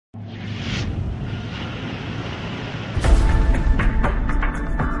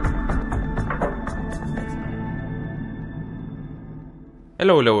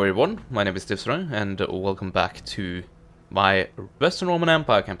Hello everyone, my name is Attila, and welcome back to my Western Roman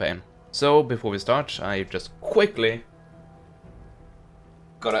Empire campaign. So, before we start, I just quickly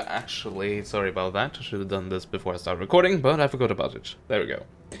sorry about that, I should have done this before I started recording, but I forgot about it. There we go.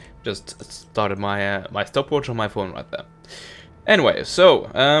 Just started my my stopwatch on my phone right there. Anyway, so,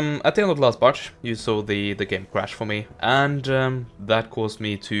 at the end of the last part, you saw the game crash for me, and that caused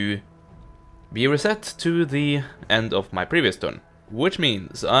me to be reset to the end of my previous turn. Which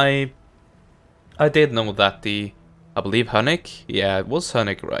means I did know that I believe Hunnic, yeah, it was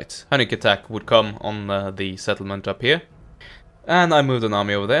Hunnic, right? Hunnic attack would come on the settlement up here. And I moved an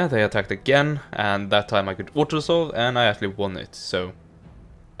army over there, they attacked again, and that time I could auto-resolve, and I actually won it, so...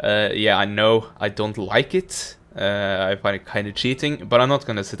 yeah, I know I don't like it, I find it kind of cheating, but I'm not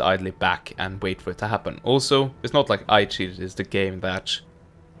gonna sit idly back and wait for it to happen. Also, it's not like I cheated, it's the game that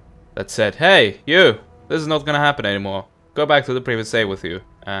said, hey, you, this is not gonna happen anymore. Go back to the previous save with you,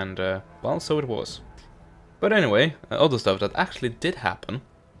 and, well, so it was. But anyway, other stuff that actually did happen,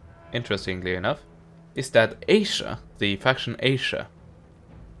 interestingly enough, is that Asia, the faction Asia,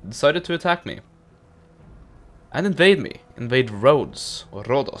 decided to attack me. And invade Rhodes, or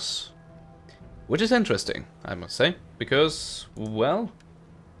Rhodos. Which is interesting, I must say, because, well,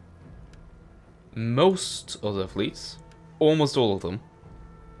 most of the fleets, almost all of them,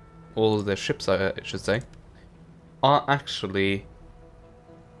 all of their ships I should say, are actually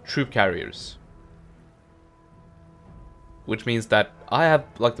troop carriers. Which means that I have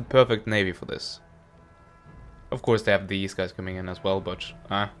like the perfect navy for this. Of course they have these guys coming in as well, but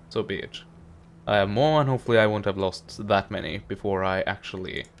so be it. I have more and hopefully I won't have lost that many before I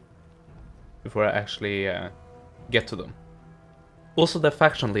actually get to them. Also the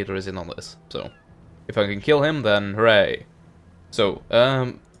faction leader is in on this, so if I can kill him then hooray. So,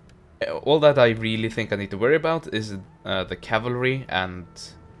 all that I really think I need to worry about is the cavalry and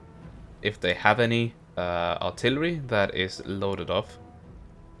if they have any artillery that is loaded off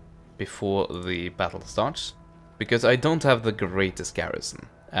before the battle starts. Because I don't have the greatest garrison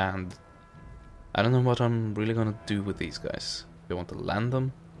and I don't know what I'm really gonna do with these guys. Do I want to land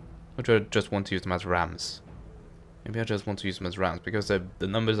them? Or do I just want to use them as rams? Maybe I just want to use them as rams because the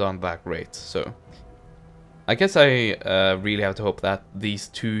numbers aren't that great, so... I guess I really have to hope that these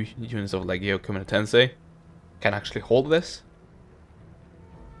two units of Legio Comunitense can actually hold this.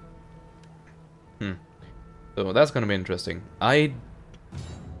 So that's gonna be interesting. I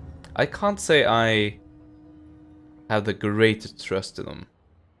can't say I have the greatest trust in them.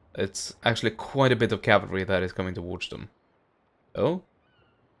 It's actually quite a bit of cavalry that is coming towards them. Oh?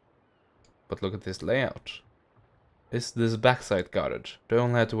 But look at this layout. Is this backside guarded? Do I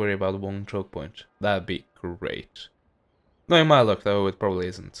only have to worry about one choke point? That'd be great. Knowing my luck though, it probably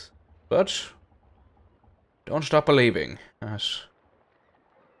isn't. But don't stop believing, as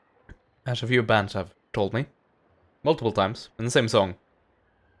a few bands have told me. Multiple times, in the same song.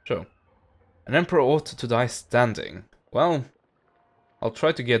 So, an emperor ought to die standing. Well, I'll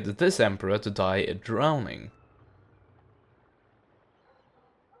try to get this emperor to die drowning.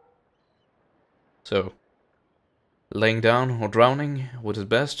 So, laying down or drowning, what is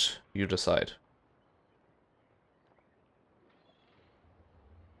best, you decide.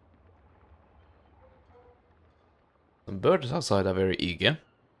 The birds outside are very eager.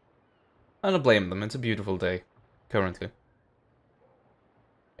 I don't blame them, it's a beautiful day, currently.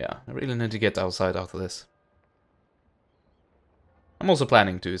 Yeah, I really need to get outside after this. I'm also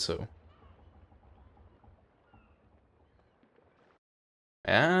planning to, so...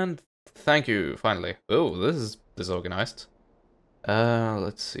 And thank you, finally. Oh, this is disorganized.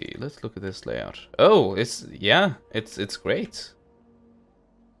 Let's see, let's look at this layout. Oh, it's great.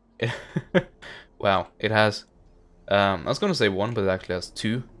 Wow, it has... I was gonna say one, but it actually has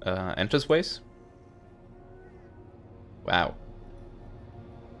two entranceways. Wow.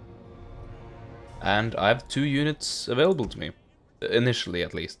 And I have 2 units available to me. Initially,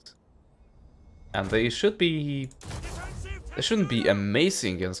 at least. And they shouldn't be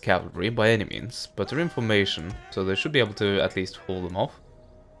amazing against cavalry by any means, but they're in formation, so they should be able to at least hold them off.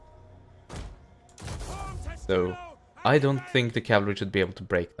 So, I don't think the cavalry should be able to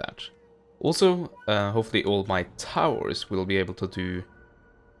break that. Also, hopefully all my towers will be able to do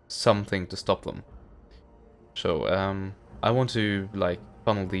something to stop them. So, I want to, like,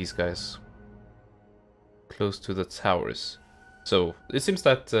 funnel these guys close to the towers. So, it seems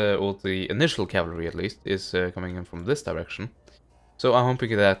that all the initial cavalry, at least, is coming in from this direction. So, I'm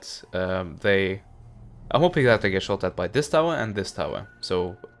hoping that they get shot at by this tower and this tower.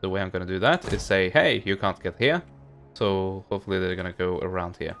 So, the way I'm gonna do that is say, hey, you can't get here. So, hopefully they're gonna go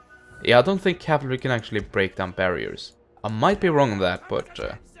around here. Yeah, I don't think cavalry can actually break down barriers. I might be wrong on that, but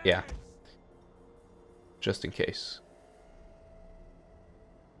yeah. Just in case.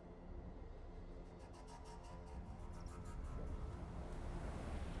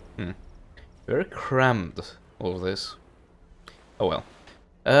 Very crammed, all of this. Oh well.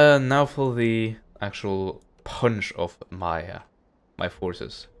 Now for the actual punch of my my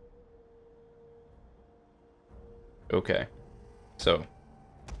forces. Okay, so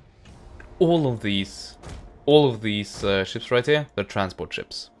all of these ships right here, they're transport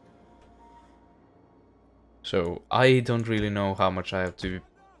ships. So I don't really know how much I have to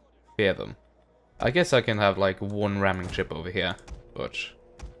fear them. I guess I can have like one ramming ship over here, but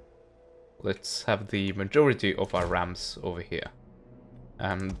let's have the majority of our rams over here.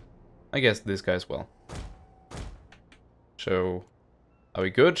 And I guess this guy as well. So, are we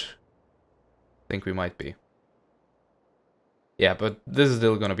good? I think we might be. Yeah, but this is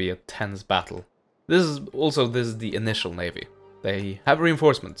still gonna be a tense battle. This is the initial navy. They have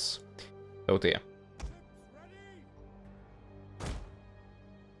reinforcements. Oh dear.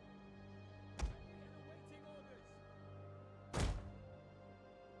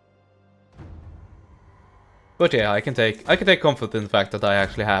 But yeah, I can take comfort in the fact that I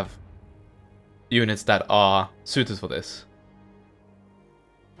actually have units that are suited for this.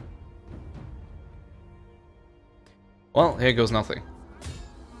 Well, here goes nothing.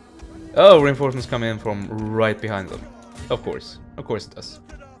 Oh, reinforcements come in from right behind them. Of course it does.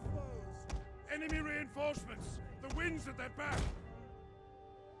 Enemy reinforcements. The wind's at their back.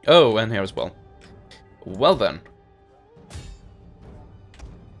 Oh, and here as well. Well then.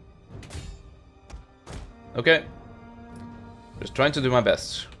 Okay. Just trying to do my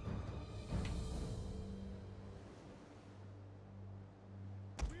best.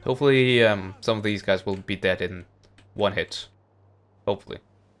 Hopefully, some of these guys will be dead in one hit. Hopefully.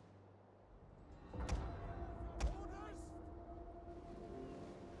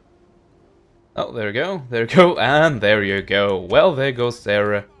 Oh, there you go, and there you go. Well, there goes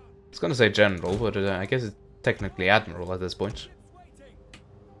their, I was gonna say general, but I guess it's technically admiral at this point.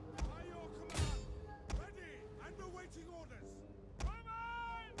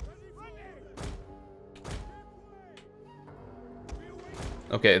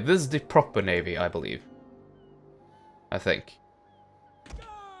 Okay, this is the proper navy, I believe. I think.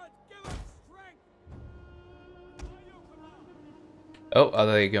 Oh, are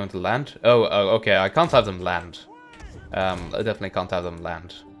they going to land? Oh, okay, I can't have them land. I definitely can't have them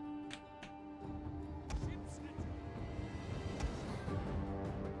land.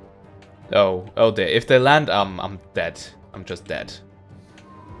 Oh dear. If they land, I'm dead. I'm just dead.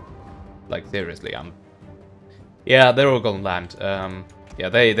 Like, seriously, yeah, they're all gonna land. Yeah,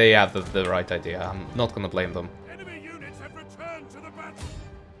 they have the right idea. I'm not gonna blame them. Enemy units have returned to the battle.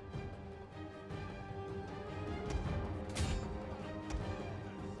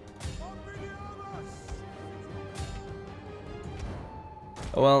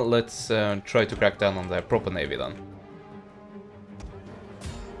 Well, let's try to crack down on their proper navy then.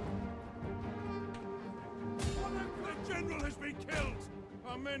 The general has been killed.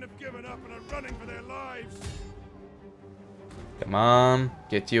 Our men have given up and are running for their lives. Come on,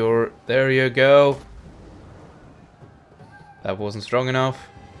 get your... There you go. That wasn't strong enough.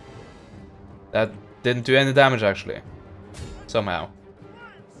 That didn't do any damage, actually. Somehow.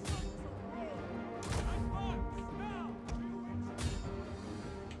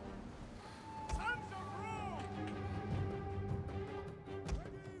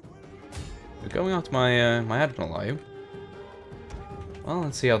 You're going out my my admiral, are you? Well,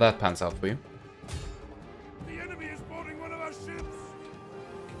 let's see how that pans out for you. The enemy is boarding one of our ships.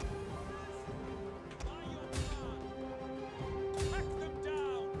 Track them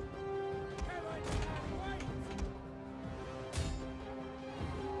down.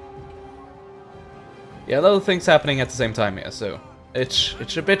 Yeah, a lot of things happening at the same time here, so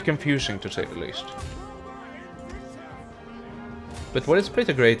it's a bit confusing to say the least. But what is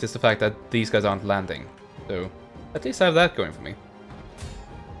pretty great is the fact that these guys aren't landing, so at least I have that going for me.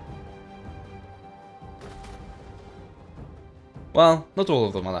 Well, not all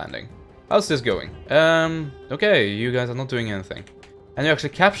of them are landing. How's this going? Okay, you guys are not doing anything. And you actually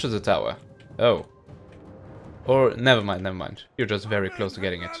captured the tower. Oh. Or, never mind. You're just very close to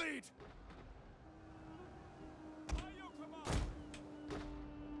getting it.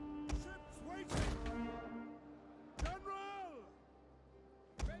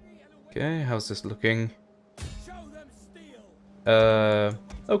 Okay, how's this looking?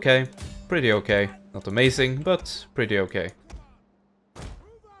 Okay. Pretty okay. Not amazing, but pretty okay.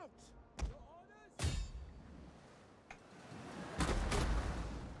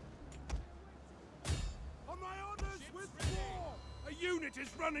 unit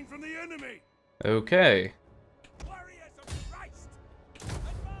is running from the enemy. Okay. Warriors of Christ.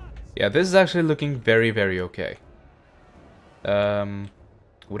 Advance. Yeah, this is actually looking very, very okay.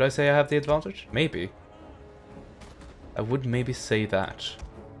 Would I say I have the advantage? Maybe. I would maybe say that.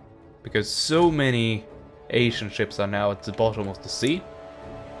 Because so many Asian ships are now at the bottom of the sea.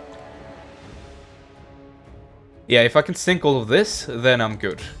 Yeah, if I can sink all of this, then I'm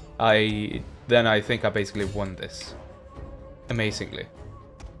good. Then I think I basically won this. Amazingly.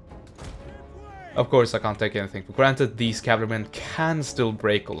 Of course, I can't take anything for granted. These cavalrymen can still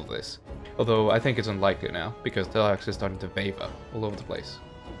break all of this. Although I think it's unlikely now, because they're actually starting to waver all over the place.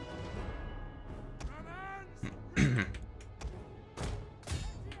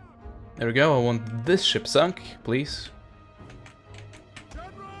 There we go, I want this ship sunk, please.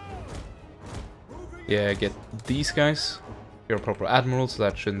 Yeah, get these guys. You're a proper admiral, so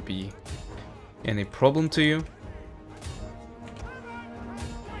that shouldn't be any problem to you.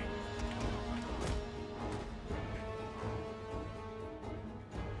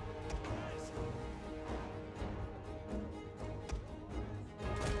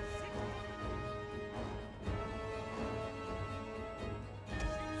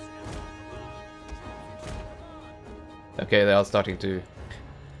 Okay, they are starting to...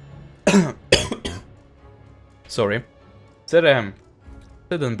 Sorry. Said in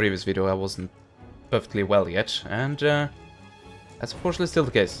the previous video I wasn't perfectly well yet, and that's unfortunately still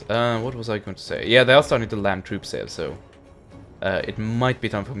the case. What was I going to say? Yeah, they are starting to land troops here, so it might be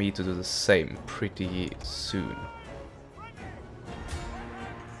time for me to do the same pretty soon.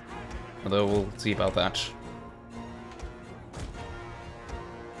 Although we'll see about that.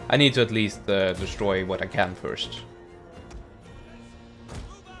 I need to at least destroy what I can first.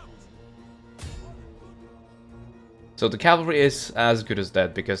 So the cavalry is as good as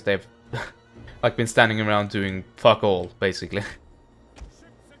dead because they've like been standing around doing fuck all, basically.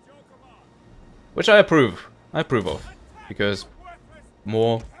 Which I approve. I approve of. Because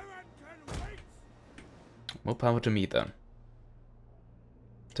more power to me then.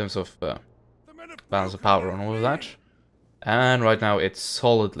 In terms of balance of power and all of that. And right now it's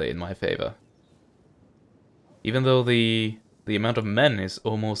solidly in my favor. Even though the amount of men is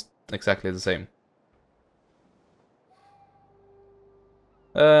almost exactly the same.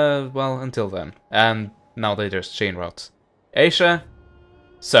 Well, until then. And now they just chain routes. Asia,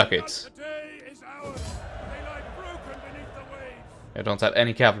 suck it. I don't have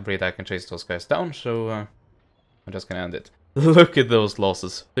any cavalry that can chase those guys down, so I'm just gonna end it. Look at those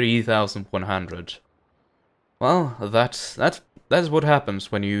losses, 3,100. Well, that's what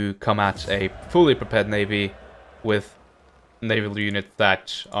happens when you come at a fully prepared navy with naval units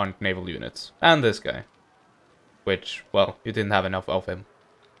that aren't naval units. And this guy. Which, well, you didn't have enough of him.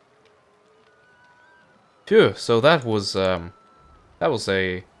 Phew, so that was a, I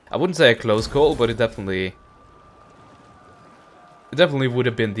wouldn't say a close call, but it definitely would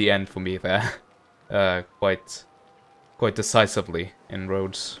have been the end for me there. Quite decisively in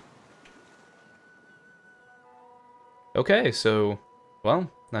Rhodes. Okay, so,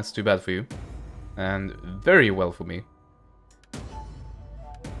 well, that's too bad for you. And very well for me.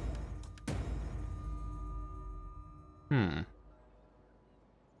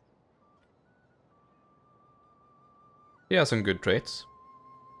 Yeah, some good traits.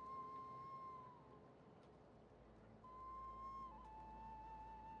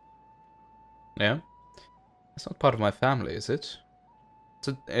 Yeah. It's not part of my family, is it?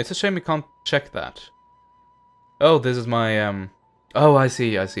 It's a shame we can't check that. Oh, this is my, Oh, I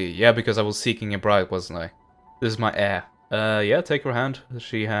see. Yeah, because I was seeking a bride, wasn't I? This is my heir. Yeah, take her hand.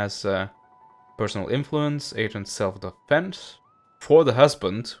 She has, personal influence, agent self-defense. For the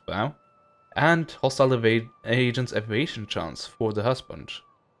husband, wow. And hostile agent's evasion chance for the husband.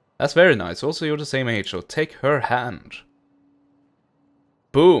 That's very nice. Also, you're the same age, so take her hand.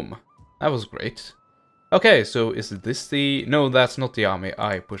 Boom. That was great. Okay, so is this the... No, that's not the army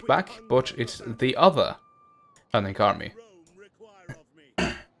I pushed back, but it's the other Hunnic army.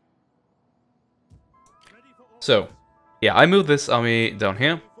 So, yeah, I moved this army down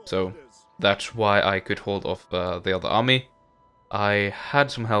here, so that's why I could hold off the other army. I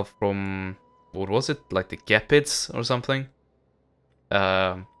had some help from... What was it? Like the Gepids or something?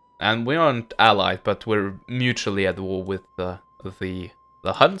 And we aren't allied, but we're mutually at war with the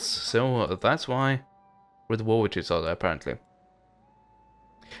Huns, so that's why we're at war with each other, apparently.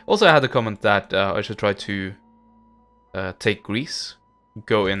 Also, I had a comment that I should try to take Greece,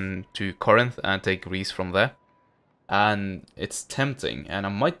 go into Corinth and take Greece from there. And it's tempting, and I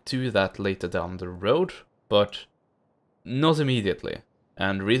might do that later down the road, but not immediately.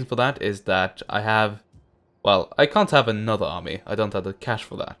 And the reason for that is that I have Well, I can't have another army. I don't have the cash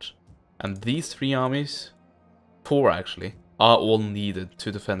for that. And these 3 armies, 4 actually, are all needed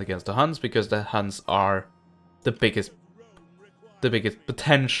to defend against the Huns, because the Huns are the biggest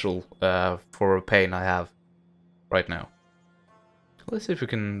potential for a pain I have right now. Let's see if we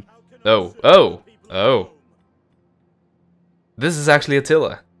can... Oh! This is actually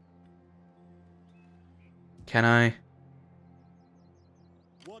Attila. Can I...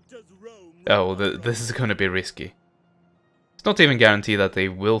 Oh, this is gonna be risky. It's not even guaranteed that they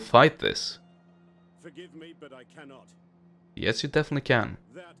will fight this. Forgive me, but I cannot. Yes, you definitely can.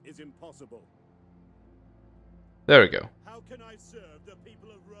 That is impossible. There we go. How can I serve the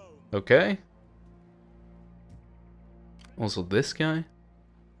people of Rome? Okay. Also this guy.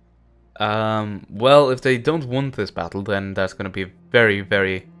 Well, if they don't want this battle, then that's gonna be very,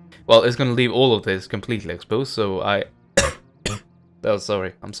 very... Well, it's gonna leave all of this completely exposed, so I... Oh,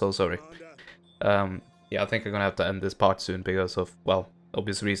 sorry. I'm so sorry. Yeah, I think I'm gonna have to end this part soon because of, well,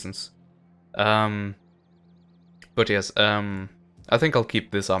 obvious reasons. But yes, I think I'll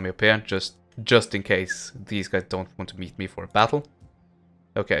keep this army up here, just in case these guys don't want to meet me for a battle.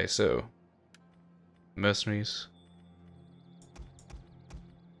 Okay, so... mercenaries.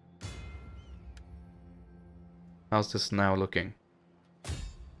 How's this now looking?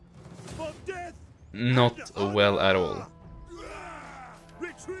 Not well at all.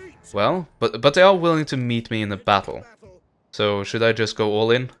 Well, but they are willing to meet me in a battle. So should I just go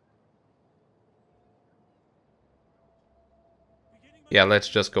all in? Yeah, let's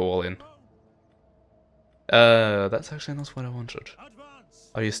just go all in. That's actually not what I wanted.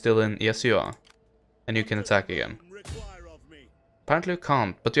 Are you still in? Yes, you are. And you can attack again. Apparently you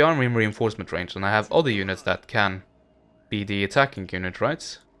can't, but you are in reinforcement range, and I have other units that can be the attacking unit,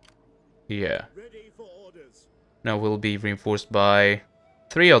 right? Yeah. Now we'll be reinforced by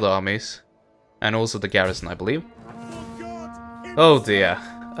 3 other armies, and also the garrison, I believe. Oh dear.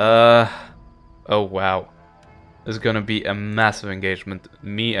 Oh wow. There's gonna be a massive engagement,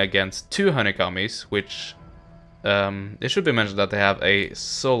 me against 2 Hunnic armies, which... it should be mentioned that they have a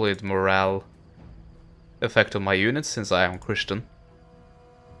solid morale effect on my units, since I am Christian.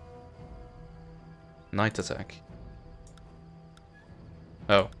 Night attack.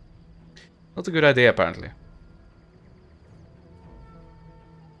 Oh. Not a good idea, apparently.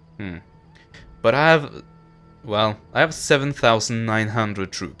 But I have... Well, I have 7,900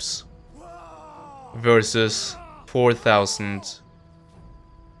 troops. Versus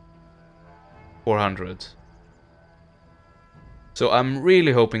 4,400. So I'm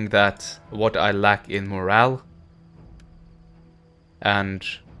really hoping that what I lack in morale, and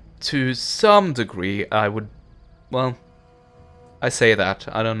to some degree I would, well, I say that,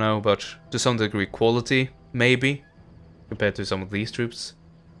 I don't know, but to some degree quality, maybe, compared to some of these troops.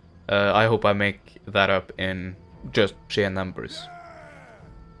 I hope I make that up in just sheer numbers.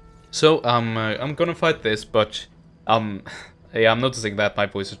 So I'm gonna fight this, but yeah, I'm noticing that my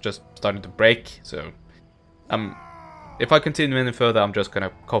voice is just starting to break. So if I continue any further, I'm just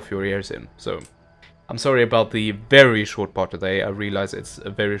gonna cough your ears in. So I'm sorry about the very short part today. I realize it's a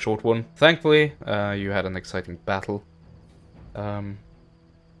very short one. Thankfully, you had an exciting battle.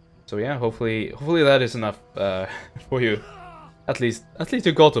 So yeah, hopefully that is enough for you. At least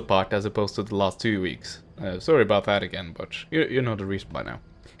you got a part as opposed to the last 2 weeks. Sorry about that again, but you know the reason by now.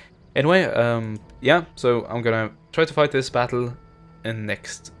 Anyway, yeah, so I'm gonna try to fight this battle in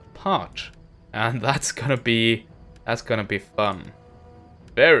next part, and that's gonna be fun,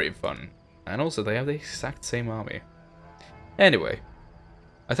 very fun. And also they have the exact same army. Anyway,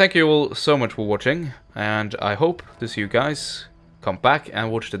 I thank you all so much for watching, and I hope to see you guys come back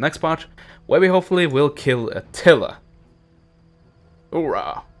and watch the next part, where we hopefully will kill Attila.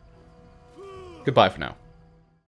 Hoorah! Goodbye for now.